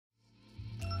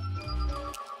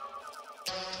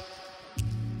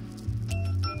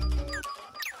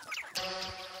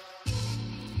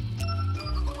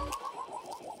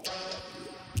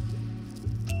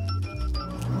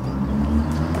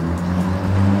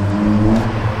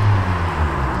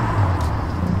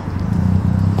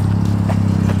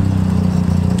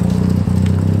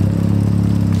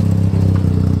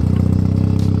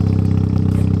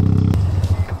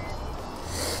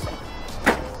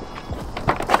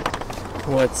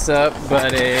What's up,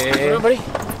 buddy? Hey, buddy.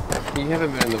 You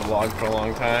haven't been in the vlog for a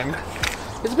long time.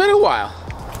 It's been a while.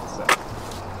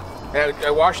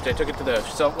 I washed it. I took it to the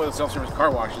self-service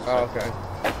car washes. Oh, okay.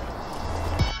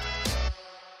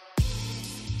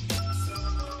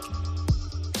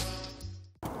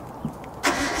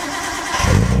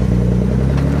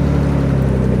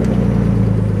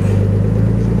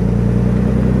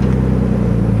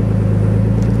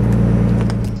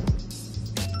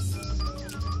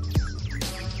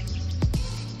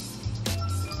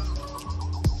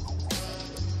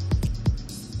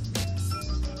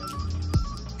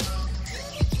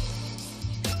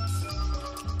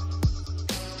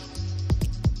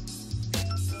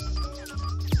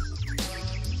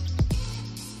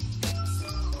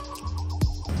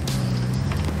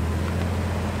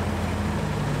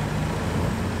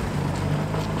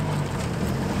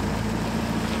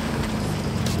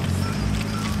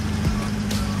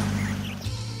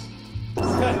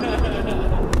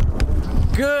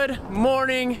 Good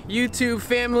morning, YouTube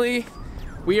family.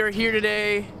 We are here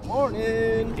today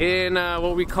in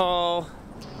what we call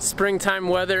springtime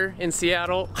weather in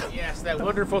Seattle. Yes, that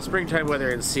wonderful springtime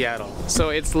weather in Seattle. So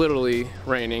it's literally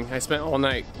raining. I spent all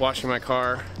night washing my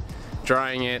car,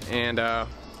 drying it, and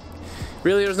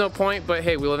really there's no point, but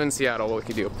hey, we live in Seattle, what we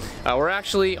can do. We're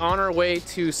actually on our way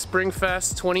to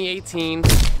SpringFest 2018.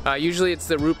 Usually it's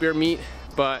the root beer meet,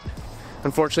 but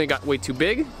unfortunately it got way too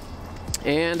big.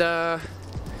 And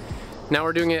now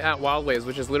we're doing it at Wild Waves,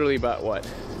 which is literally about what?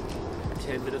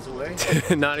 10 minutes away?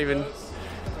 Not even.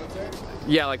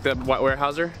 Yeah, like the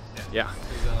Warehouser? Yeah.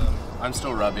 I'm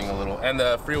still rubbing a little, and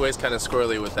the freeway's kind of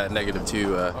squirrely with that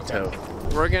 -2 toe.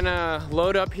 We're gonna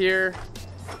load up here,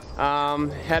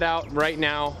 head out right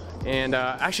now, and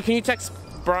actually, can you text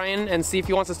Brian and see if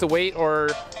he wants us to wait or?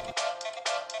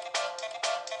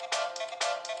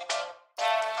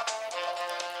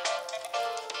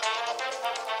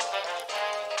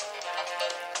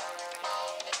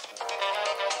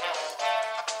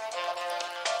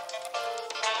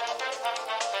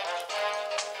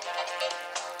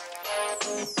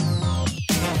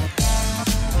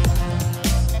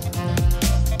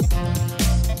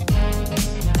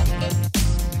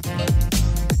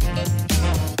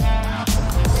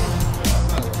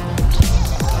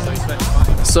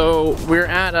 So we're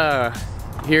at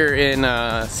here in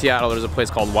Seattle. There's a place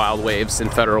called Wild Waves in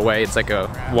Federal Way. It's like a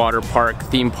water park,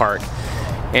 theme park,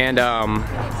 and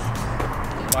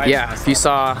yeah, if you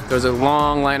saw, there's a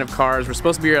long line of cars. We're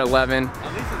supposed to be here at 11,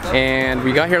 and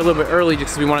we got here a little bit early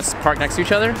just because we want to park next to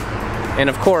each other. And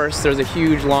of course, there's a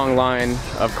huge long line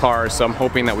of cars, so I'm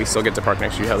hoping that we still get to park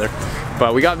next to each other.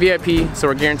 But we got VIP, so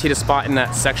we're guaranteed a spot in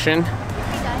that section.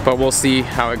 But we'll see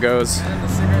how it goes.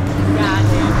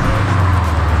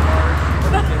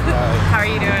 How are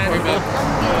you doing?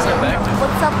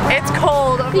 What's up? It's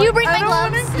cold. Can you bring my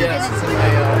gloves? Yes, it's in my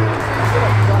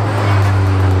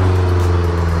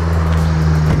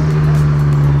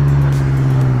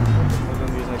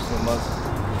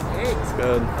It's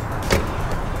good.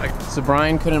 So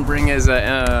Brian couldn't bring his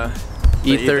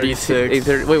E36.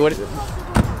 E30. Wait, what?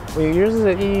 Wait, yours is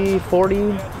an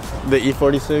E40? The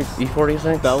E46.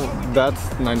 E46? That's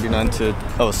 99 to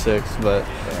 06, but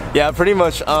yeah, pretty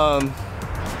much.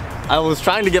 I was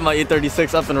trying to get my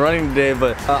E36 up and running today,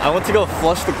 but I went to go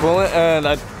flush the coolant, and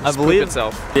I believe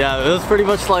itself. Yeah, it was pretty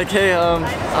much like, hey, I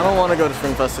don't want to go to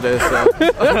SpringFest today, so.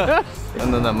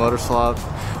 And then that motor swap,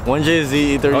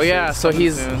 1JZ E36. Oh yeah, so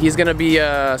he's gonna be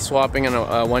swapping on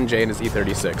a 1J in his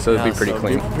E36, so it'll be pretty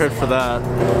clean. Be prepared for that.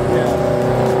 Yeah.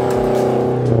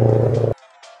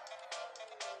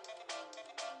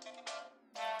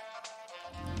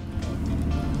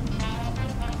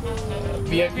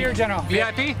 VIP or general?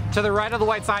 VIP, to the right of the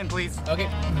white sign, please. Okay.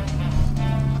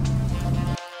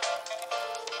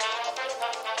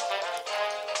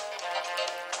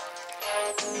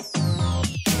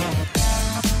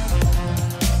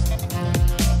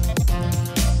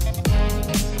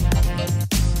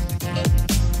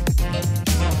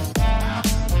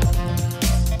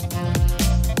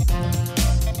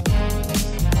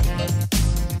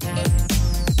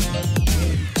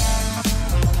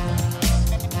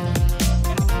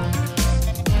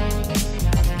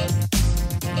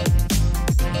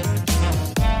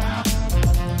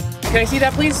 Can I see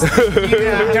that, please?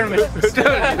 Gentlemen.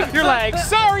 You're like,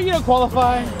 sorry, you don't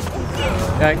qualify.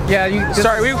 Yeah, you. Just,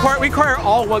 Sorry, we require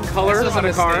all one color on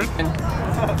a car.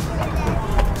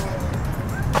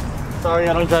 Sorry,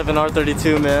 I don't drive an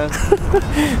R32, man.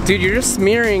 Dude, you're just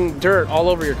smearing dirt all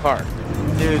over your car.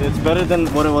 Dude, it's better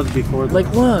than what it was before. Like,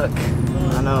 look.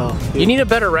 I know. Dude. You need a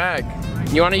better rag.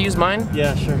 You want to use mine?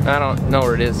 Yeah, sure. I don't know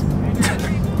where it is.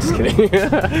 Just kidding.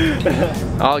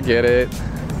 I'll get it.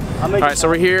 Alright, so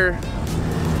we're here.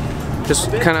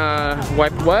 Just kind of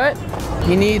wipe. What?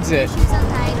 He needs it.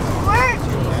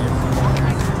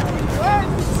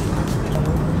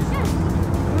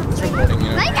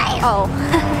 Oh.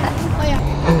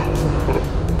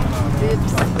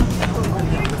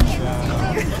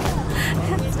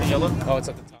 Yellow? Oh, it's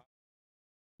at the top.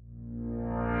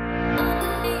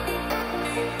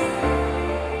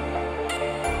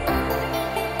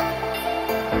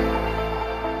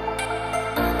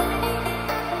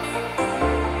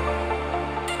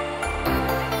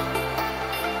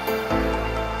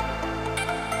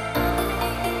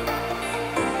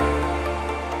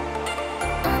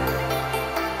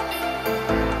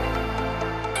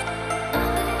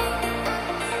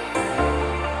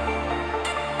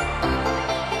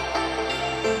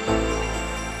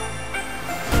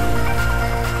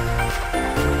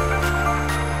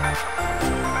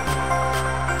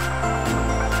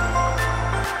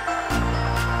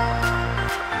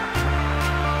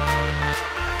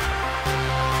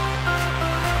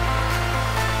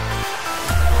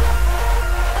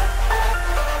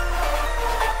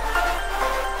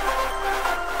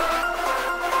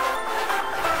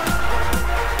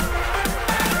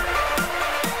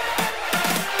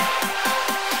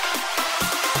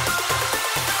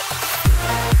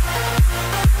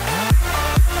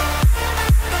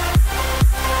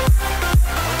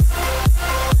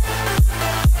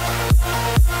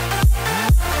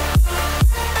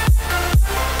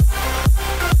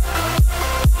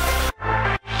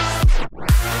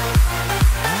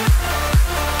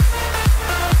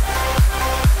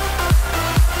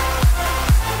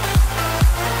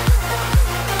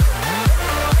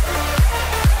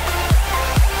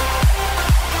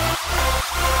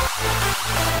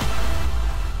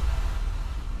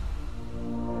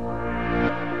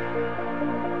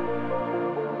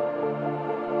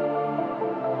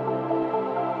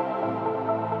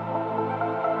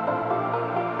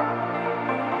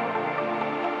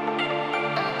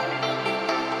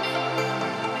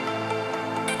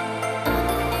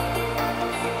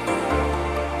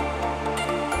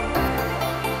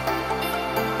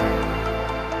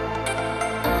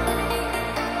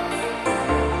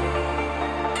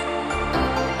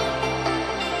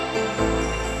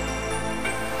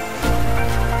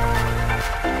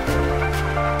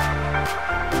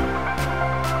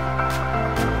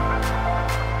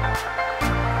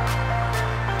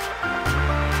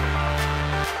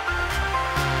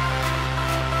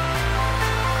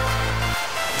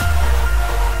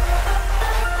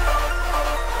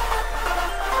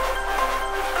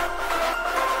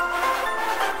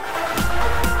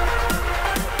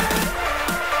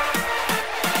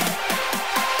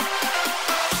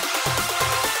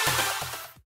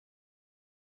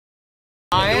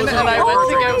 And I went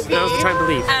to go pee, Now's the time to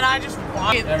leave. and I just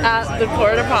walked at the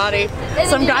porta potty.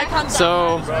 Some guy comes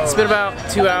So it's been about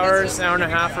 2 hours, hour and a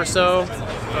half or so.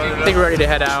 I think we're ready to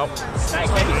head out.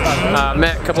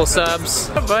 Met a couple subs,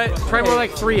 but probably more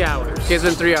like 3 hours. Okay, it's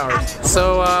been 3 hours.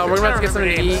 So we're about to get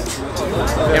something to eat,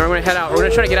 and we're gonna head out. We're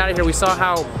gonna try to get out of here. We saw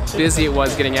how busy it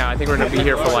was getting out. I think we're gonna be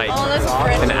here for like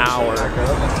an hour.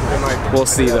 We'll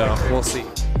see though. We'll see.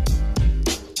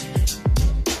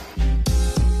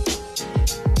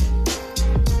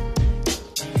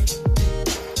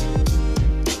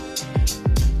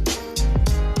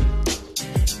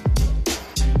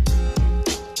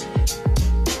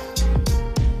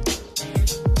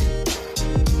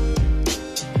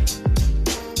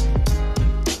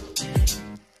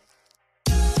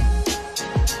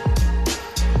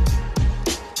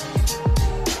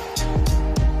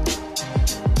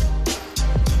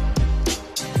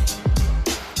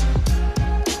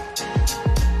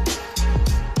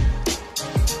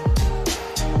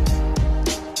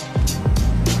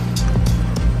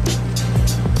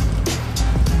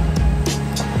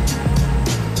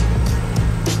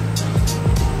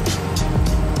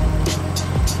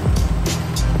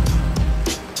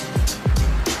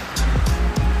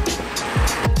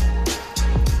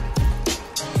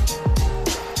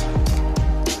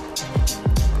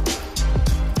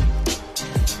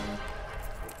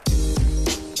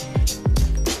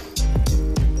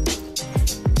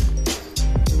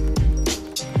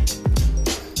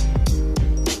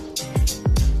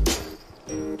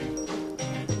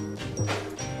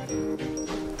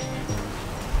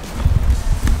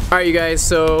 Alright you guys,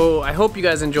 so I hope you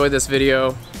guys enjoyed this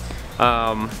video.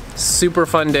 Super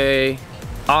fun day,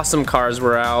 awesome cars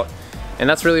were out, and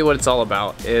that's really what it's all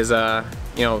about, is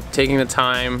you know, taking the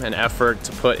time and effort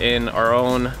to put in our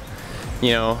own,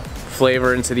 you know,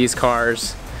 flavor into these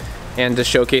cars and to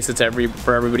showcase it to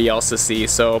for everybody else to see.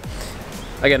 So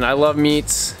again, I love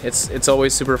meets. It's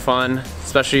always super fun,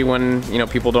 especially when, you know,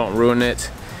 people don't ruin it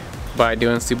by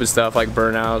doing stupid stuff like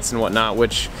burnouts and whatnot,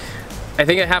 which I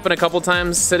think it happened a couple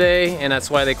times today, and that's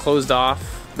why they closed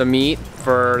off the meet.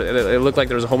 It looked like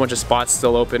there was a whole bunch of spots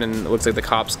still open, and it looks like the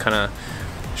cops kind of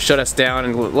shut us down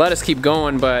and let us keep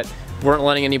going, but weren't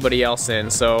letting anybody else in.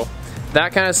 So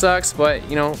that kind of sucks, but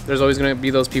you know, there's always going to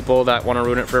be those people that want to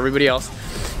ruin it for everybody else.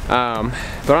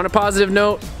 But on a positive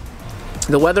note,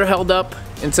 the weather held up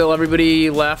until everybody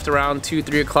left around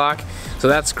 2-3 o'clock, so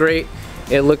that's great.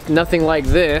 It looked nothing like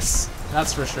this,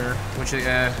 that's for sure, which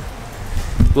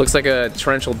looks like a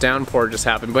torrential downpour just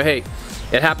happened. But hey,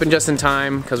 it happened just in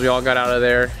time because we all got out of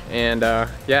there, and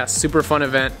yeah, super fun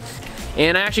event.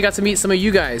 And I actually got to meet some of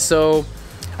you guys, so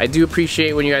I do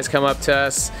appreciate when you guys come up to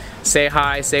us, say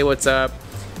hi, say what's up.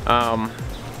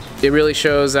 It really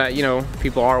shows that, you know,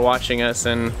 people are watching us,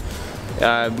 and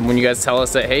when you guys tell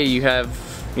us that, hey, you have,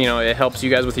 you know, it helps you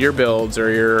guys with your builds,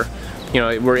 or your, you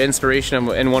know, we're inspiration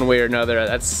in one way or another.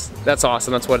 That's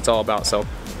awesome. That's what it's all about. So,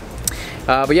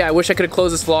 but yeah, I wish I could have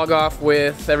closed this vlog off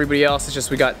with everybody else. It's just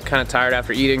we got kind of tired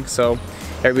after eating, so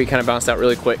everybody kind of bounced out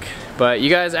really quick. But you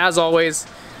guys, as always,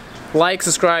 like,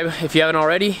 subscribe if you haven't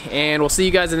already, and we'll see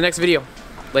you guys in the next video.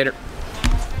 Later.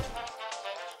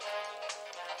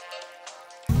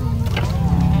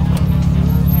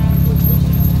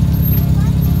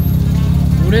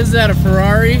 What is that, a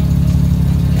Ferrari?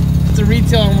 It's a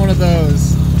retail on one of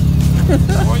those.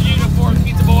 Or uniform,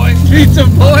 pizza boy. Pizza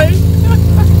boy?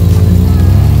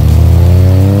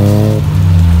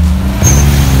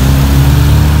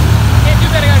 Can't do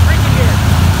that, I got a drink in here.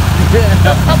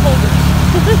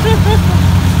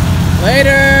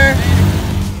 Later!